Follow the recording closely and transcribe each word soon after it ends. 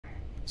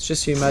It's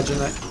just you imagine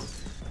that.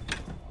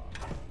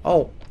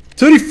 Oh,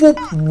 34.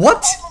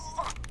 What?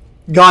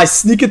 Guys,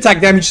 sneak attack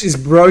damage is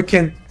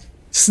broken.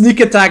 Sneak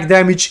attack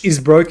damage is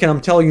broken, I'm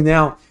telling you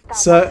now.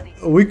 So,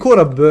 we caught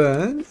a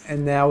burn,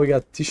 and now we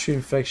got tissue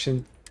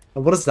infection.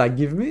 And what does that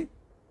give me?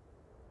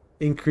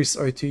 Increased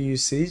O2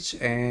 usage,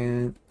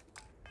 and...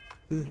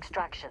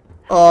 Extraction.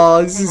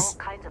 Oh, this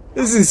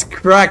is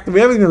cracked. We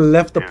haven't even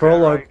left the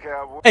prologue.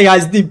 Hey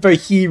guys, DeanPo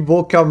here.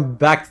 Welcome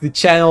back to the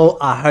channel.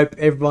 I hope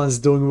everyone's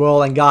doing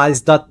well. And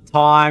guys, that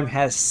time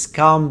has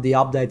come. The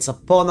update's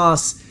upon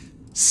us.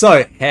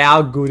 So,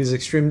 how good is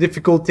extreme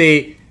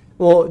difficulty?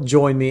 Well,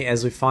 join me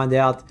as we find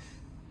out.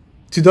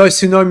 To those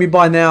who know me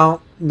by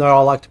now, know I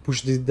like to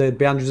push the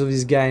boundaries of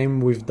this game.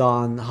 We've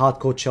done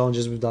hardcore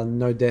challenges. We've done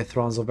no death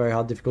runs of very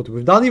hard difficulty.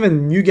 We've done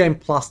even new game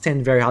plus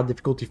 10 very hard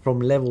difficulty from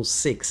level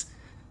 6.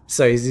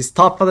 So is this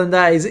tougher than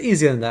that? Is it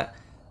easier than that?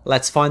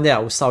 Let's find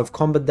out. We'll start with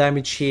combat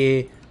damage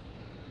here.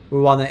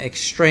 We want an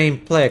extreme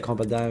player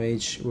combat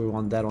damage. We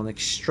want that on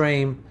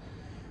extreme.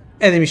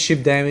 Enemy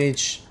ship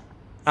damage.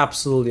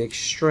 Absolutely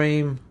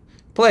extreme.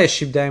 Player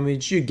ship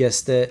damage. You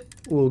guessed it.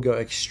 We'll go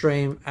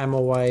extreme.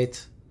 Ammo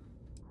weight.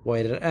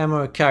 Weighted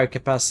ammo. Carry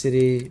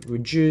capacity.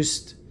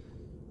 Reduced.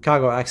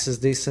 Cargo access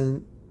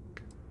decent.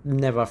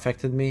 Never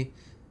affected me.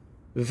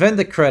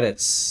 Vendor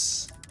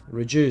credits.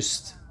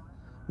 Reduced.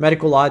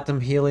 Medical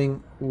item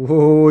healing.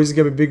 Whoa, this is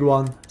gonna be a big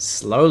one.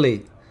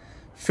 Slowly.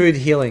 Food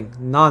healing.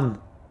 None.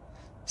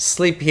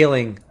 Sleep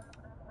healing.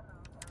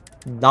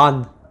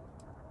 None.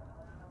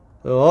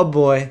 Oh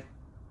boy.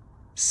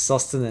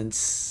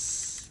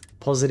 Sustenance.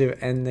 Positive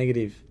and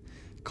negative.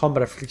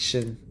 Combat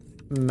affliction.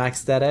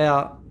 Max that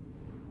out.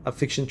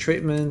 Affliction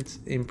treatment.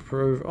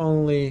 Improve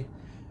only.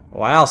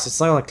 Wow, so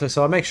it's not like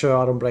so I make sure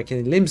I don't break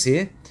any limbs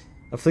here.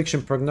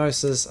 Affliction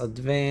prognosis.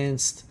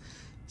 Advanced.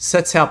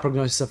 Sets how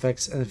prognosis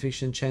affects an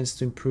affliction chance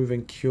to improve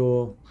and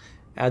cure.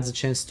 Adds a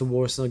chance to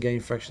worsen or gain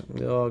infection.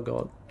 Oh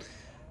god.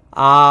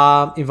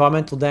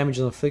 Environmental damage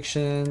on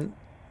affliction.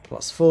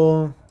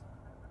 +4.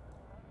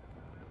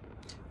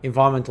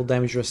 Environmental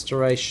damage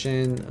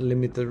restoration.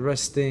 Limited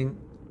resting.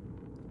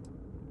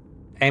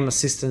 Aim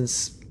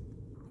assistance.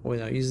 We're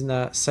not using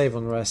that. Save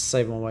on rest.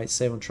 Save on weight.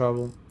 Save on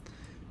travel.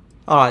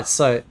 Alright,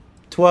 so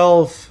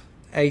 12,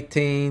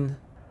 18,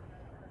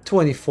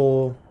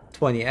 24.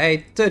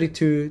 28,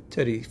 32,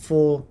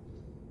 34,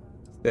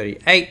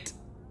 38,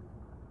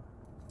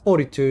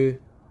 42,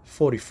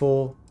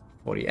 44,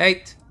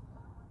 48,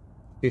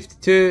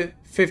 52,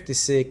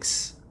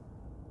 56,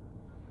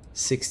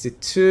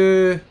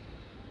 62,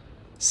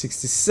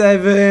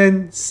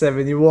 67,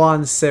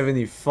 71,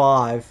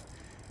 75.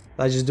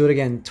 Let's just do it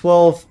again.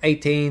 12,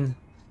 18,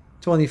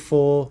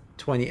 24,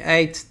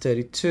 28,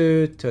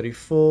 32,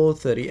 34,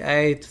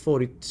 38,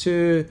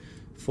 42,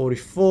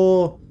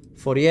 44,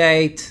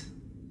 48,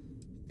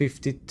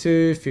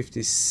 52,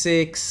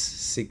 56,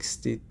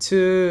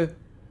 62,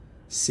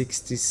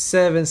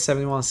 67,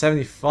 71,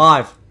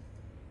 75.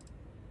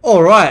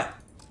 Alright.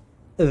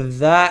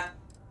 That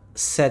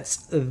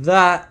sets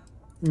that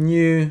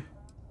new.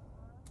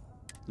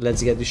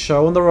 Let's get this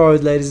show on the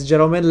road, ladies and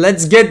gentlemen.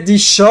 Let's get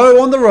this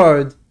show on the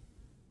road.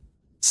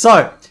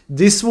 So,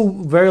 this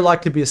will very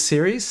likely be a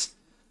series.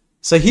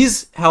 So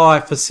here's how I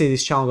foresee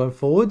this channel going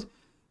forward.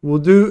 We'll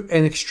do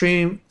an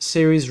extreme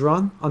series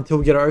run until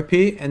we get our OP,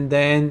 and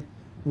then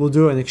we'll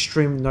do an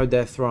extreme no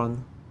death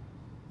run,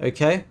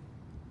 okay?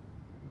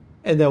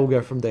 And then we'll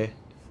go from there.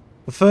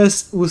 But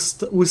first, we'll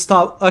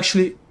start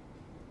actually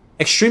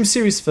extreme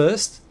series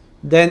first,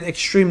 then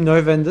extreme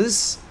no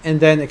vendors,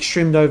 and then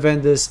extreme no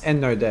vendors and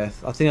no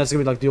death. I think that's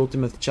gonna be like the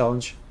ultimate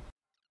challenge.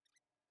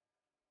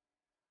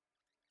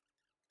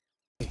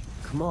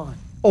 Come on.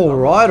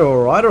 Alright.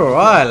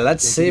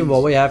 Let's see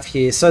what we have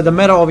here. So the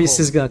meta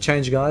obviously is gonna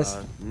change, guys.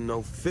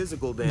 No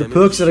physical damage. The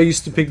perks that I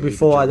used to pick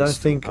before, I don't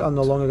think are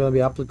no longer gonna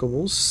be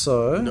applicable.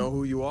 So know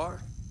who you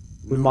are?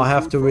 we might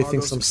have to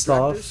rethink some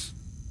stuff.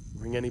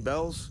 Ring any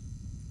bells?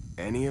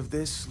 Any of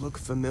this look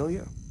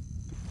familiar?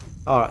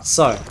 Alright,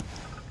 so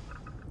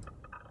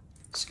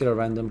let's get a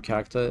random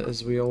character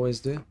as we always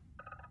do.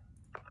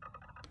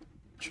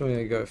 Which one are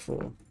you gonna go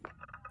for?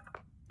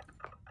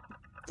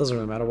 Doesn't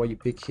really matter what you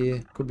pick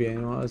here. Could be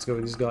anyone. Let's go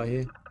with this guy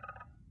here.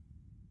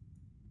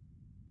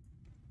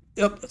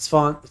 Yep, that's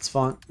fine. That's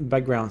fine.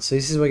 Background. So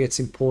this is where it gets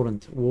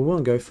important. What we want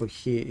to go for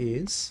here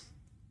is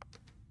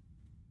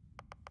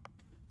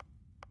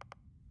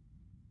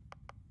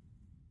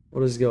what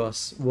does it give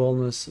us?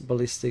 Wellness,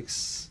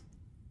 ballistics,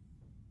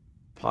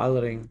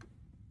 piloting.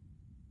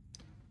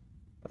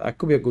 That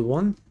could be a good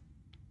one.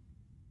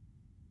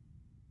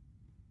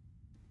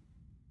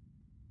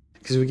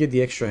 Because we get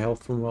the extra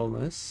health from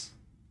wellness.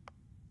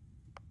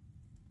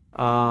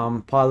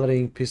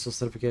 Piloting, pistol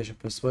certification,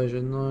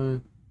 persuasion,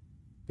 no.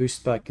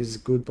 Boost pack is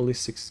good,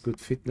 ballistics is good,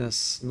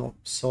 fitness, not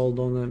sold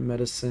on it,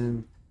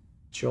 medicine,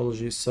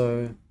 geology,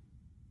 so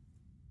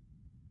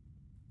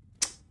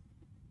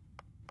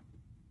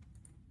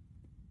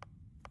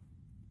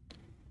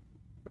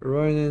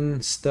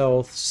Ronin,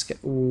 stealth,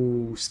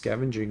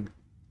 scavenging,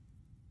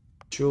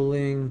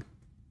 dueling,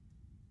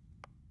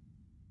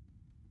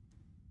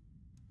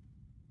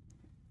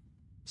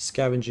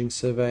 Scavenging,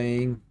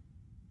 surveying,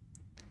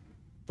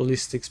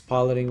 ballistics,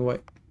 piloting,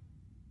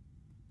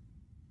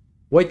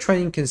 weight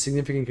training can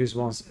significantly increase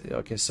once.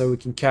 Okay, so we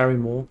can carry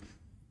more.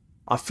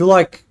 I feel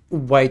like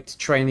weight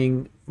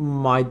training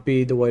might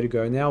be the way to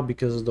go now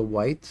because of the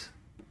weight.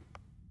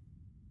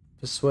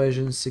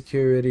 Persuasion,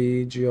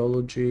 security,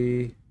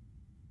 geology.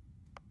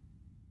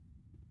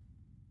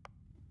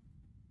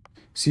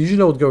 So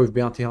usually I would go with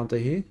bounty hunter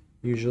here,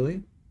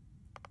 usually.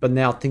 But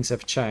now things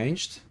have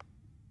changed.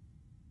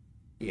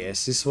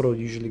 Yes, this is what I would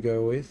usually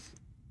go with.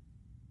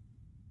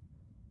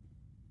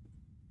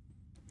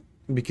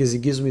 Because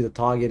it gives me the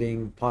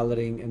targeting,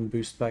 piloting, and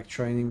boost back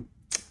training.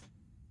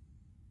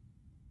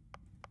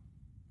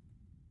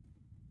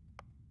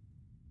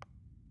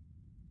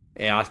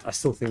 Yeah, I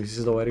still think this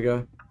is the way to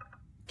go.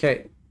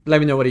 Okay, let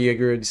me know whether you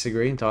agree or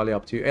disagree. Entirely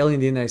up to you.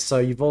 Alien DNA. So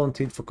you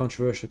volunteered for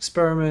controversial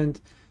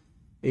experiment.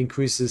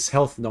 Increases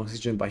health and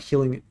oxygen by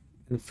healing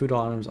and food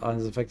items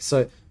affected.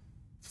 So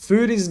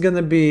food is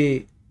gonna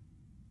be...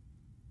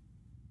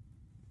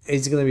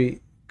 It's gonna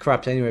be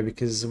crap anyway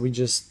because we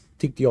just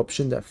tick the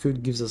option that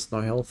food gives us no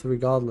health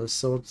regardless.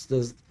 So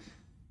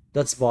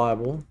that's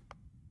viable.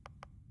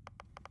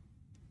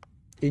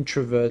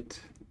 Introvert.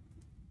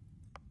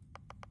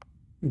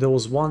 There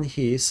was one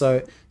here.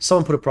 So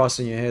someone put a price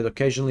on your head.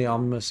 Occasionally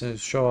armors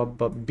show up,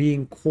 but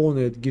being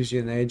cornered gives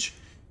you an edge.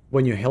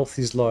 When your health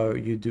is low,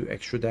 you do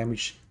extra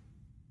damage.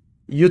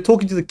 You're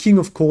talking to the king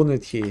of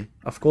cornered here.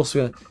 Of course,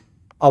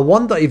 I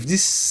wonder if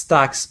this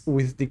stacks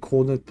with the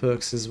cornered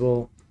perks as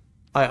well.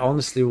 I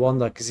honestly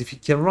wonder, because if you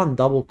can run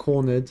double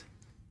cornered,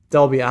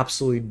 they'll be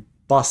absolutely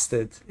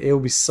busted. It'll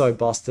be so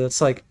busted.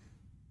 It's like,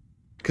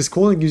 because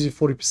cornered gives you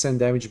 40%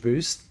 damage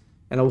boost,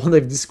 and I wonder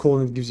if this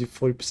cornered gives you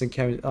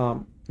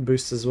 40%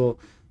 boost as well.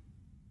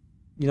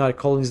 United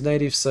Colonies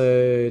native,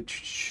 so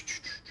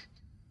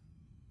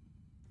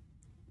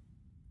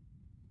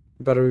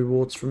better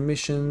rewards from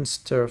missions,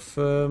 terra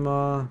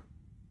firma,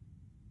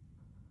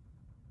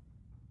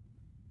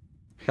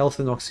 health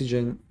and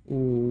oxygen.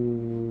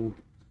 Ooh,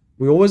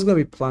 we're always gonna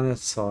be planet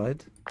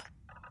side.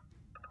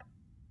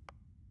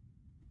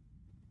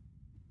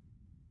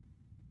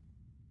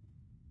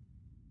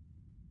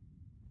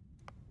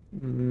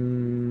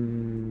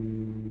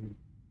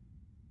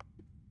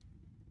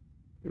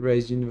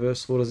 Raise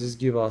universe. What does this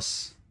give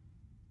us?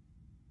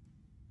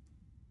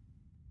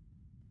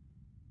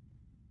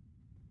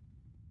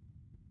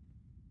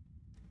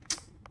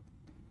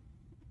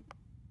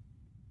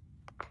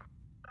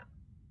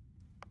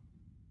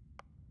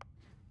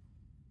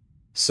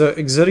 So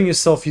exerting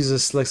yourself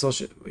uses select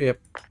option. Yep,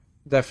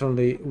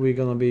 definitely we're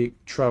gonna be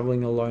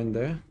traveling alone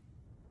there.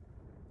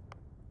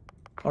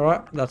 All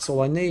right, that's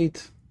all I need.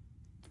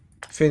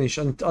 Finish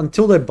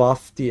until they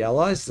buff the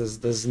allies.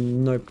 There's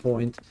no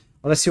point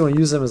unless you want to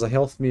use them as a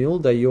health meal.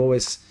 They're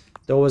always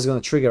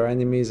gonna trigger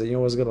enemies, and you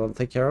always gotta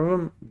take care of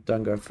them.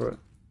 Don't go for it.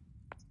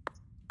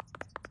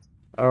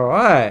 All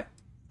right,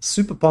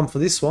 super pumped for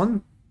this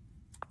one.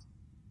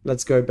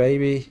 Let's go,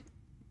 baby.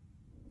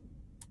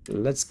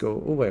 Let's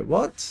go. Oh wait,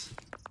 what?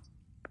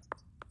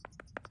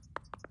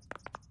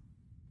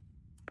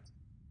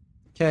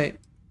 Okay,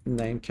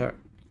 name character.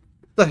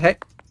 The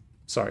heck?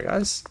 Sorry,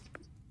 guys.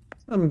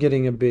 I'm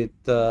getting a bit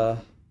dumb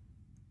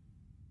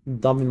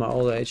in my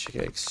old age. Okay,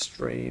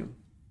 extreme.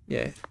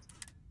 Yeah.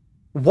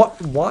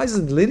 What? Why is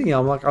it deleting?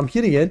 I'm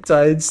hitting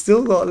enter. It's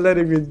still not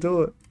letting me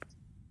do it.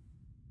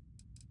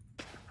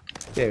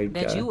 There we go.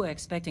 Bet you were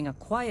expecting a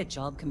quiet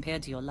job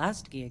compared to your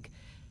last gig.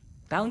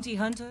 Bounty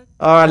hunter?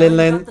 Alright, Well, you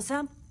Lin. got the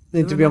sample?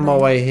 Need to be on my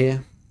way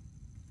here.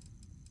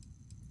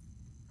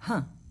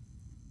 Huh.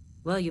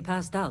 Well, you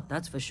passed out,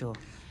 that's for sure.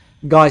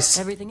 Guys,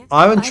 Everything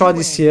I haven't by tried the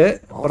this way,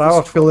 yet, but I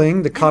have a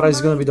feeling the Never cutter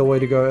is going to be mind. the way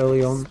to go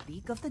early on.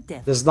 Speak of the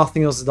devil. There's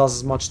nothing else that does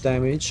as much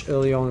damage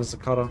early on as the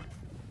cutter.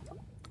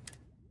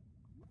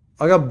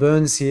 I got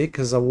burns here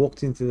because I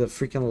walked into the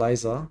freaking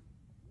laser.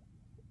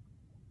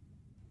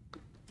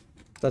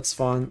 That's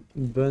fine.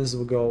 Burns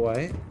will go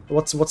away.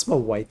 What's my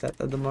weight at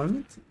the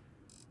moment?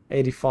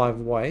 85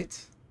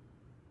 weight.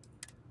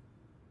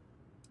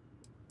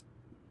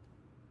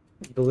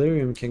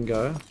 Delirium can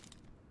go.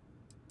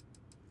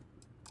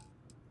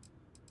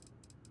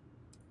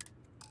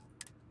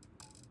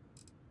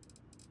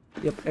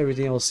 Yep,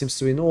 everything else seems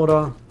to be in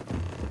order.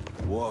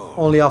 Whoa.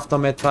 Only after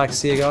med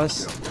packs here,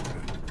 guys.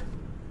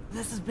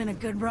 This has been a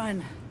good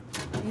run.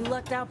 You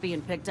lucked out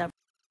being picked up.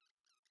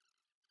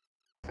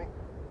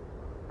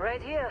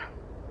 Right here.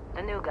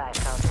 The new guy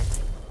found it.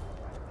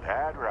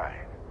 That's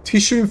right.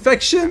 Tissue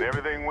infection? And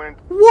everything went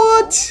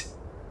What?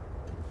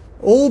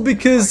 All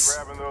because...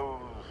 grabbing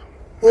those.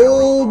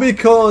 All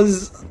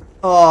because...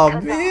 Oh,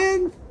 Kazan.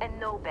 man. And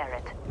no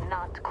Barrett.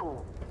 Not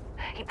cool.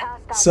 He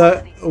passed out. So, one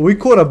of these- we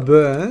caught a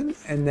burn,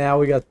 and now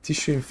we got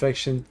tissue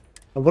infection.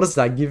 And what does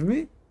that give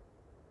me?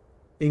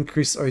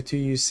 Increased O2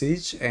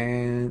 usage,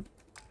 and...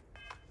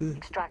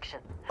 Extraction.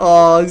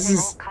 Oh, this All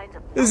is... kinds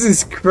of This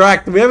is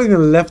cracked. We haven't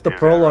even left the Is that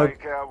prologue. right,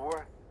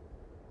 cowboy?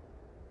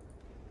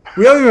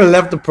 We haven't even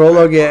left the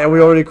prologue yet, and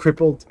we're already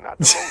crippled. Not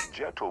the most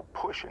gentle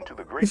push into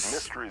the great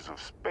mysteries of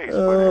space,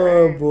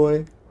 Oh, but hey,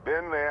 boy.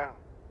 been there.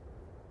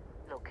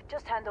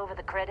 hand over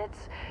the credits,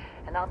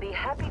 and I'll be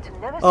happy to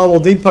never Oh,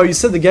 well, see you DeanPo, you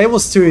said the game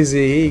was too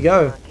easy. Here you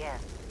go. again.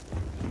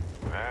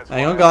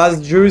 Hang on, guys.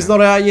 The jury's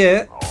not out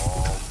yet.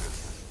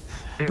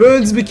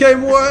 Burns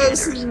became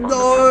worse.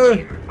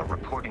 No.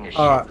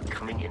 Alright.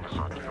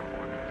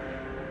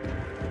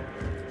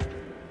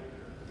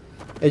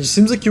 It just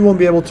seems like you won't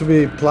be able to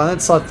be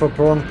planetside for a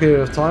prolonged period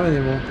of time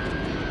anymore.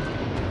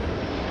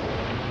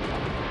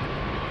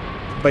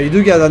 But you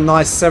do get a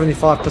nice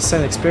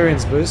 75%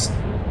 experience boost.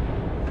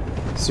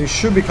 So you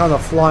should be kind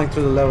of flying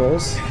through the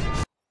levels.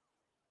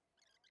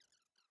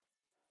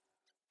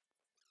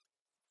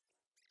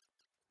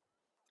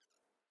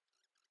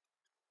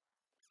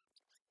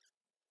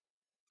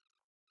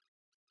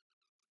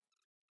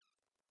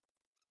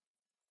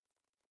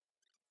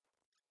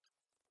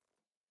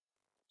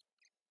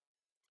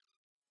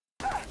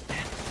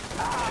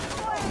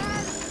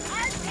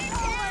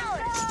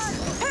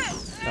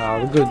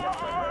 We're good.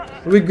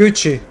 We're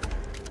Gucci.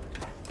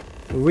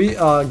 We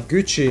are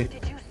Gucci.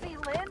 Did you see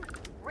Lynn?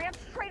 Ran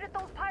straight at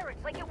those pirates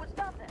like it was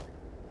nothing.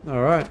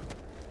 Alright.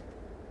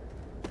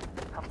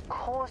 Of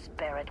course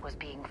Barrett was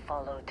being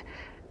followed.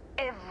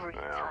 Every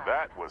Now time.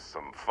 that was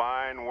some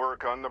fine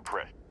work on the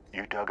press.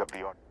 You dug up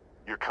the art.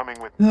 You're coming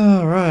with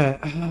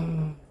Alright.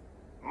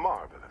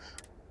 marvelous.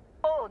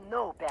 Oh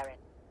no, Barrett.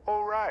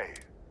 All right.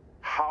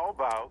 How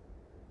about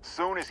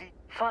soon as he?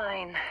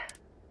 Fine.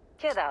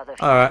 Get out of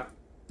here. Alright.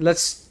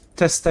 Let's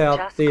test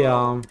out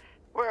Well,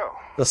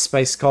 the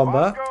space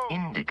combat.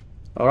 let's go.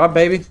 Alright,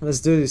 baby, let's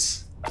do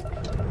this.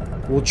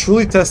 We'll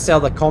truly test out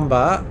the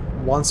combat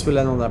once we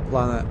land on that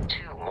planet.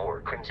 2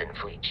 more Crimson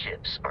Fleet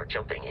ships are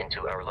jumping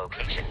into our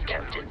location,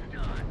 Captain.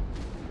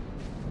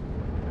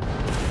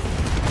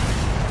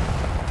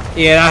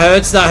 Yeah, that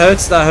hurts, that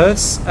hurts, that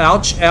hurts.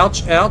 Ouch,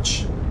 ouch,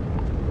 ouch.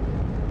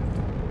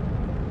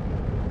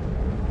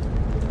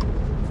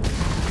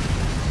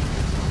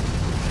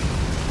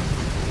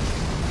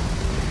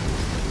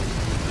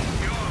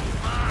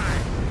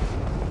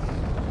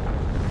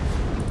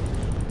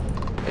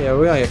 Yeah,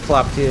 we're gonna get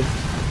clapped here.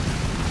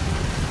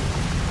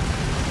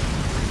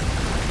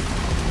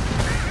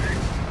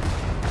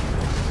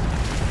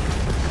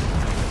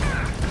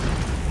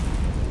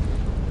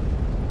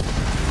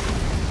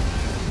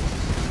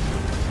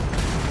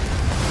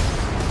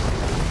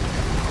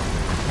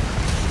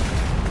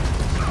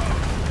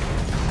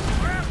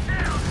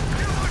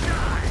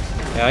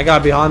 Yeah, that guy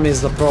behind me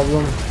is the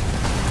problem.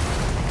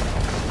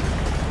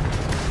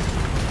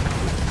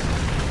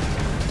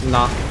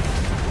 Nah.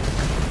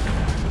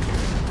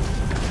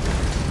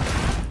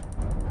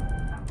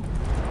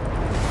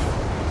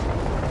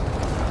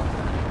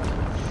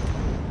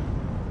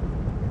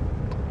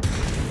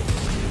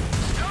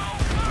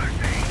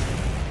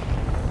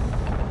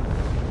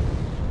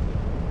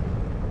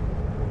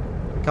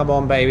 Come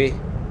on, baby.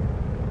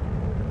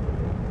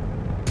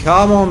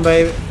 Come on,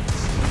 baby.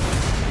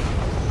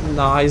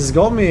 Nah, he's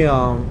got me in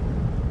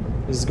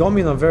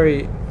a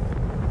very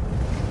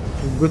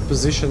good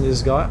position,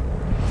 this guy.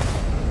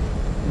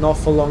 Not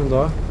for long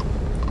though.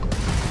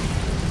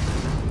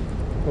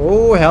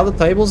 Oh, how the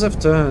tables have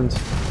turned.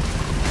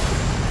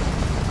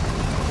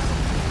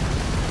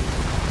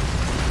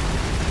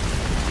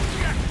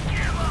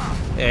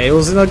 Yeah, he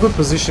was in a good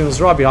position. He was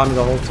right behind me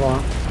the whole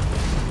time.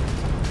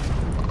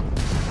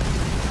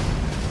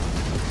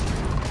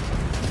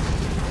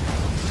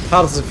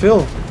 How does it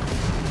feel?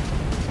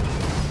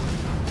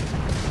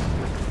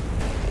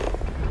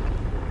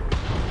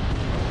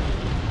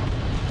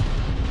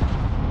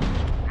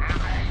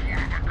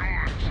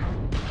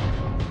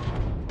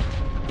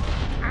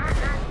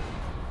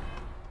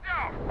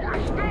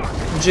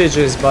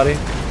 GG's, buddy.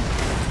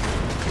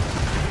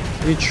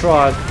 You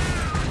tried.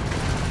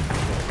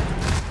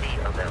 The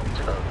amount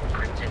of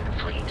Crimson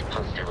Fleet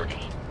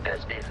hostility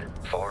has been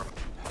far.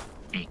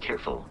 Be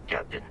careful,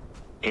 Captain.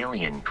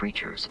 Alien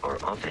creatures are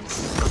often.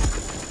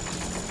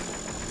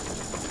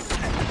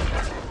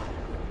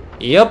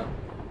 Yep.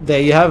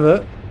 There you have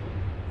it.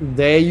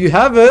 There you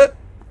have it.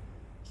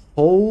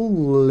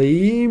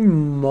 Holy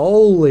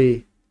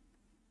moly.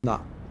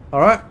 Nah.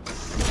 Alright.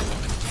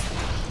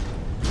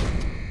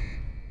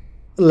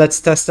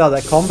 Let's test out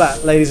that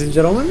combat, ladies and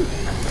gentlemen.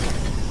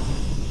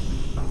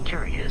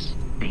 Curious.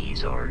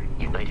 These are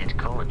United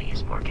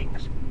Colonies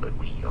markings, but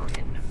we are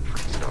in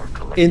Star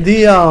Collective. In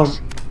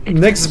the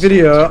next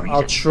video,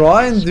 I'll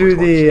try and do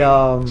the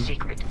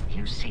secret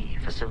UC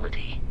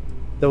facility.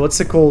 what's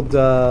it called,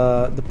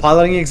 the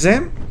piloting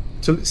exam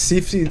to see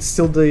if it's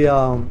still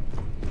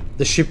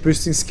the ship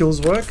boosting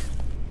skills work.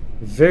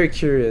 Very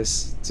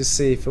curious to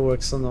see if it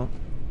works or not.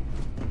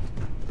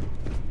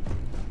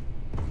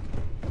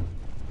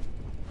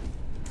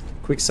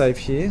 Quick save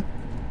here.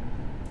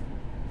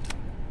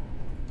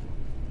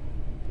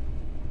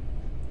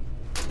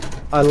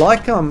 I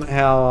like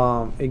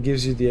how it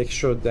gives you the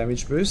extra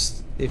damage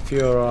boost if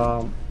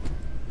you're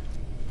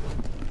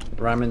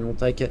ramen will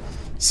take it.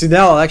 See,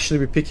 now I'll actually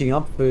be picking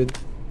up food.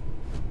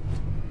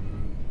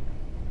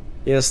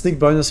 Yeah, sneak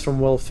bonus from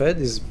well fed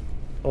is,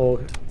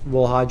 or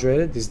well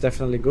hydrated, is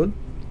definitely good.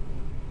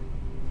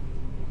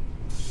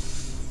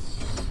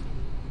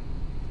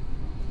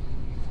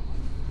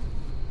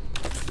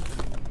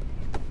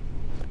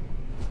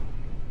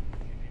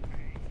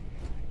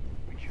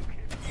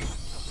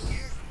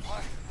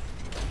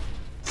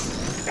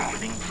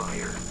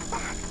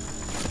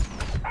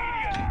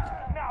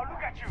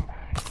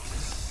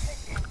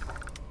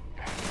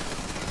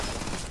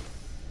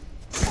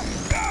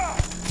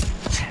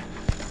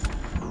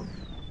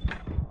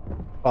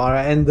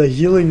 Alright, and the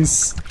healing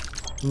is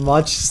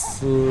much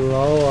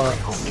slower.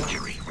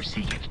 Injury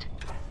received.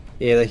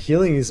 Yeah, the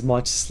healing is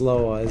much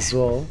slower as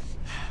well,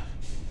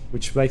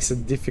 which makes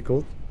it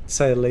difficult, to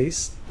say the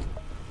least.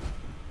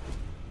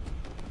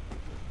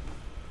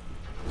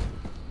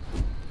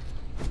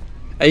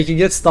 And you can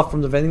get stuff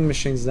from the vending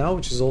machines now,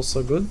 which is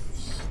also good.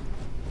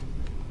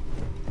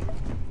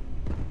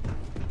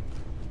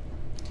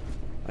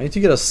 I need to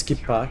get a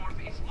skip pack.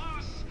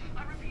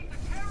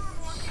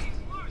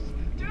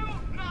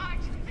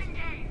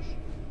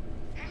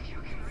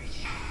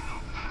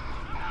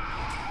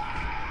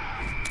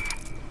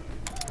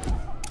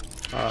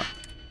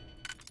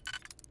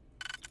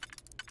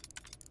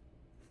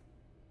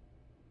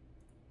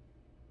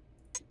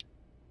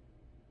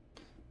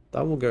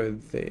 That will go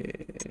there.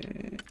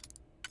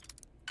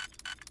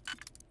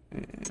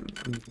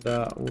 And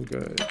that will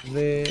go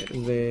there,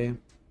 there.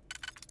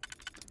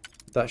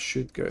 That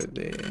should go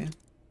there.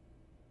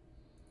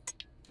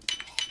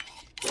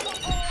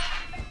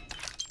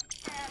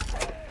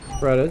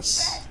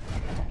 Credits.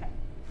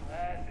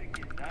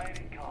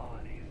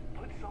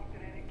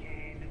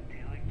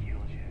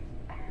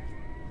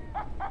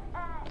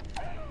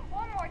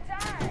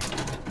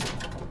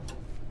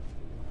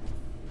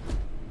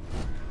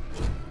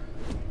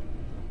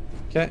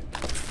 Okay.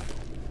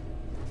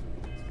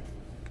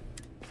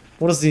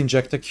 What does the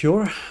injector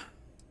cure?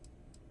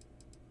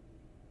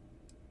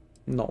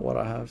 Not what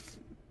I have.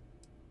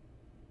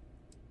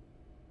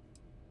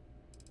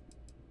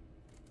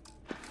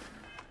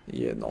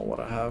 Yeah, not what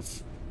I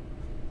have.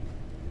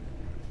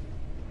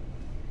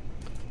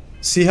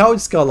 See how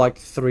it's got like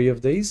 3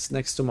 of these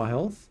next to my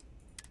health?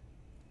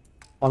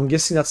 I'm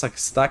guessing that's like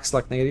stacks,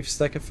 like negative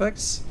stack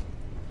effects.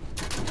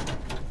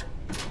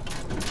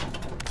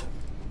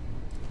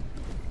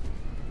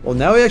 Well,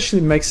 now it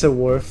actually makes it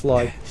worth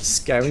like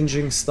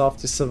scavenging stuff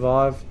to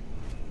survive.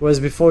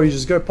 Whereas before you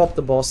just go pop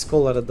the boss,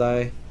 call it a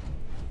day.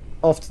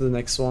 Off to the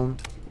next one.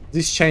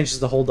 This changes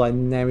the whole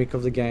dynamic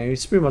of the game.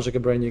 It's pretty much like a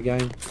brand new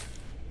game.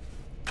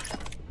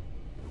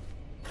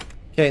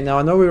 Okay, now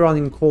I know we're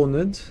running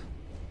cornered.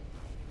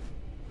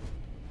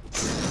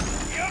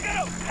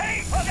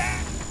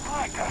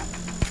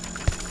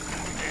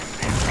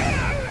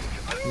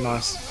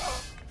 Nice.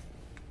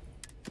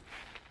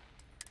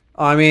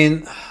 I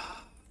mean,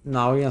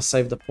 no, we're gonna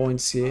save the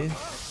points here.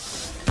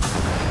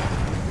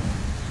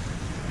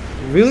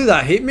 Really,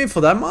 that hit me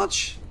for that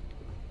much?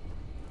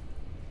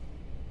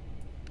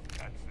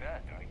 That's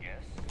that, I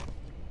guess.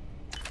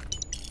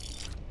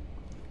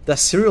 That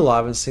cereal I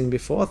haven't seen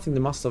before. I think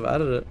they must have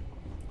added it.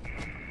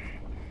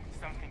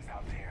 Something's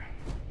out there.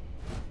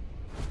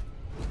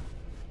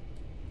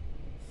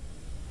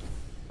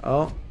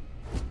 Oh,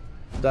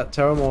 that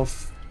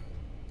Terramorph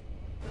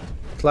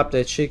clapped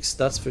their cheeks,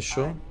 that's for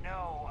sure. I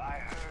know, I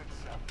heard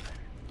something.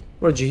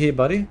 What did you hear,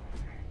 buddy?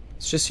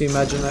 It's just you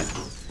imagine that.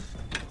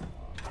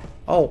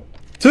 Oh,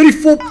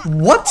 34.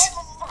 What?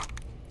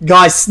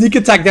 Guys, sneak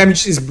attack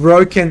damage is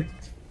broken.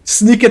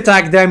 Sneak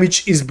attack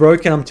damage is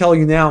broken, I'm telling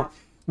you now.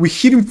 We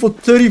hit him for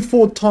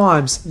 34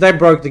 times. They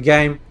broke the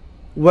game.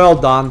 Well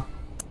done.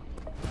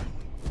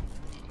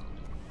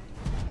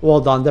 Well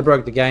done, they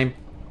broke the game.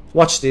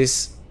 Watch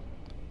this.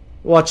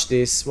 Watch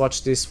this,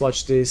 watch this,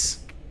 watch this.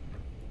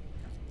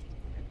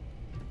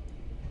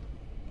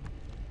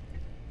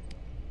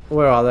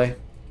 Where are they?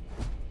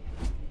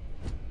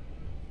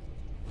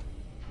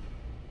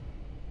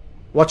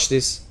 Watch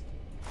this.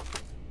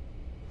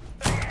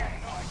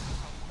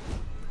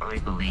 I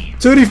believe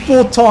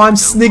 34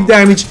 times sneak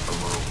damage.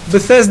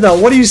 Bethesda,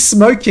 what are you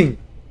smoking?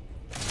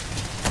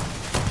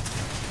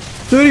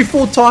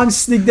 34 times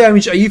sneak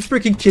damage. Are you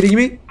freaking kidding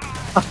me?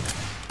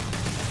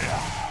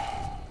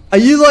 Are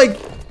you like...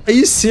 Are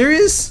you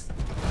serious?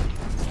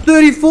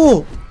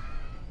 34.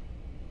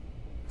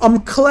 I'm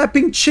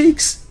clapping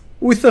cheeks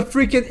with a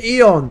freaking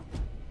Eon.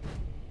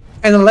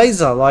 And a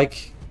laser,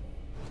 like...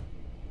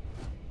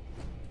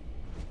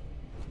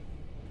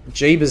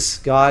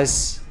 Jeebus,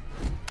 guys.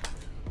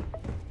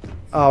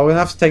 Oh, we're gonna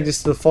have to take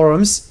this to the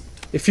forums.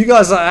 If you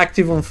guys are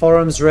active on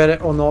forums,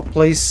 Reddit or not,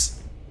 please.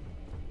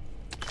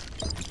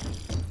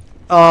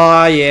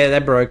 Oh, yeah, they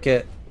broke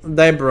it.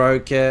 They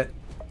broke it.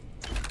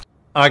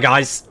 Alright,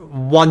 guys.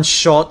 One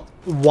shot,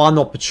 one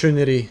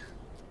opportunity.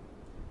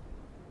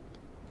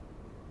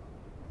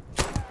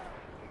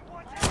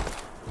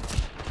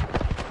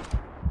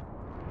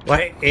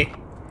 Wait,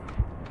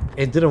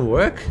 it didn't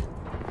work?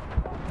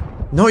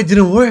 No, it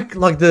didn't work.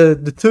 Like the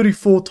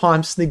 34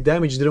 times sneak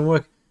damage didn't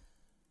work.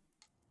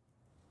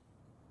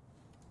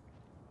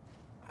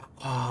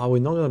 Ah,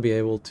 we're not gonna be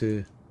able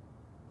to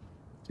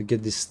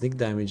get this sneak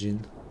damage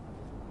in.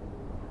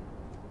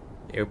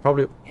 Yeah,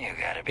 probably. You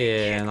gotta be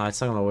Yeah, kidding. no,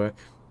 it's not gonna work.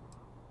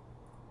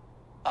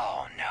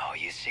 Oh no,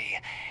 you see,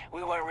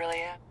 we weren't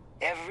really at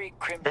every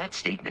crim. that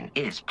statement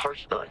is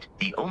harsh, but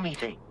the only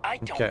thing. I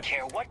don't Okay.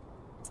 care what.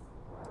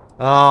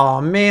 Oh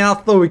man, I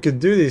thought we could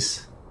do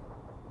this.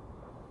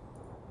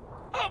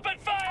 Open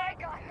fire!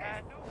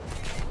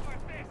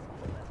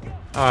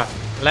 Alright,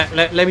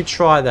 let me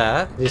try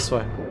that this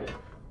way.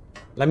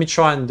 Let me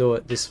try and do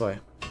it this way.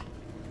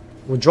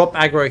 We'll drop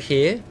aggro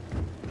here.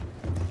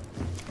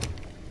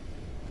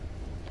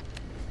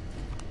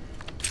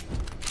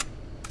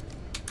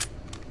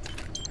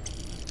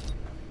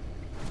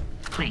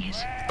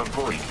 Please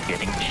avoid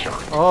getting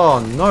shot. Oh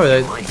no,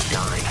 they... Might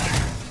die.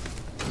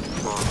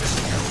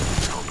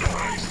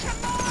 Compromised.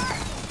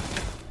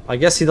 I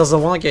guess he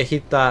doesn't want to get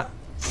hit that.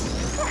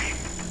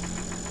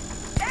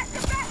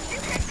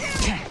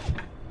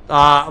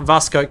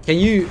 Vasco, can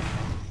you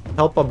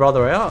help our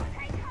brother out?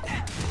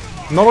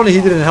 Not only he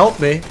didn't help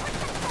me,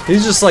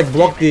 he's just like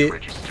blocked the...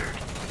 Registered.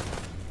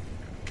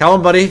 Come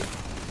on, buddy.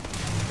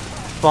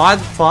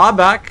 Far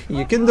back.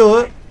 You can do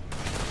it.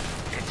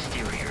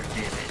 Exterior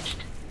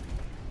damaged.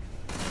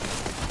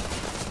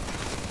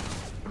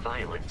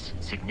 Violence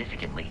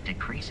significantly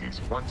decreases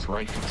one's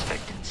life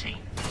expectancy.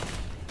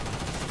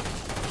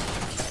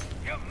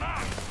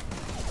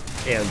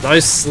 Yeah,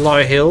 those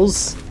slow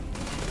hills.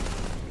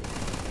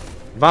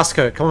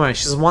 Vasco, come on,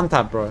 she's one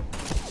tap, bro.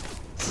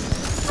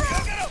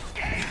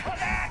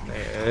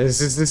 Yeah, this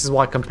is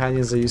why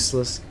companions are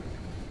useless.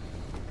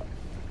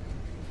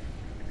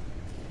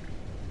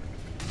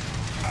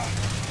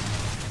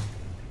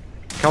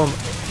 Come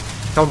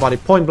on, buddy,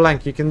 point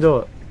blank, you can do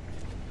it.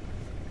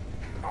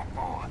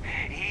 Oh,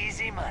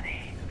 easy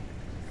money.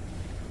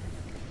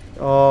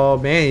 Oh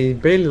man, he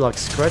barely like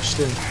scratched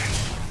him.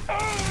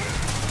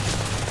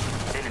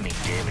 Enemy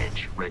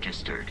damage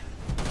registered.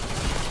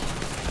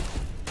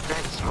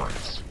 That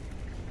smarts.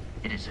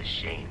 It is a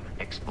shame.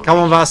 Come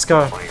on,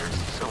 Vasco.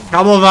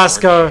 Come on,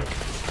 Vasco.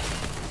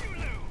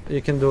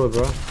 You can do it,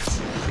 bro.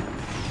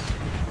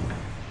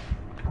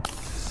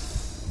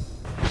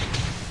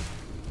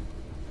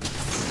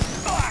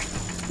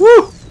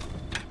 Woo!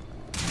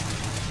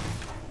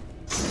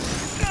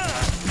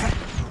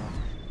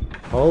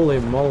 Holy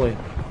moly.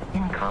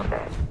 In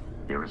combat,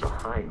 there is a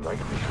high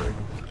likelihood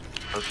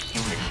of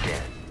human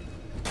death.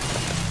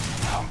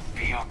 I'll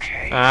be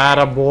okay.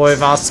 Attaboy,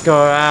 Vasco,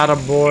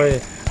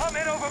 attaboy. I'm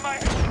in over my...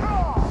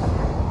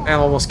 And I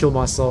almost killed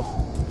myself.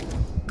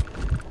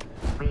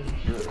 We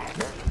should.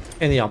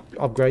 Any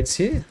upgrades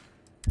here?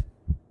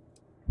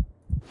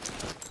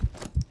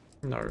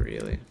 Not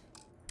really.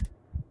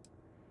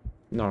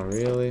 Not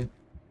really.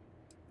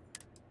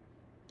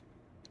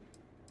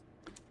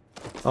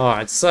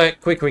 Alright, so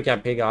quick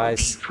recap here,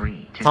 guys.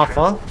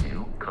 Tougher.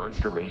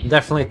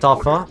 Definitely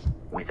tougher.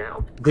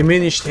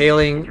 Diminished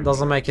healing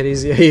doesn't make it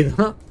easier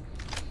either.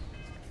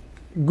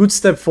 Good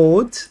step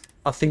forward.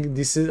 I think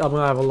this is... I'm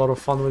gonna have a lot of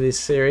fun with this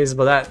series,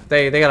 but that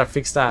they gotta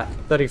fix that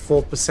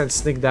 34%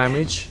 sneak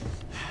damage.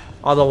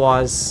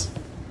 Otherwise,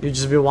 you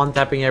just be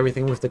one-tapping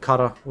everything with the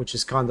cutter, which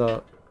is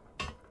kinda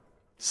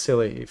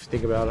silly if you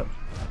think about it.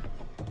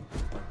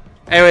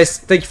 Anyways,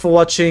 thank you for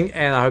watching,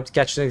 and I hope to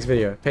catch you in the next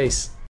video. Peace.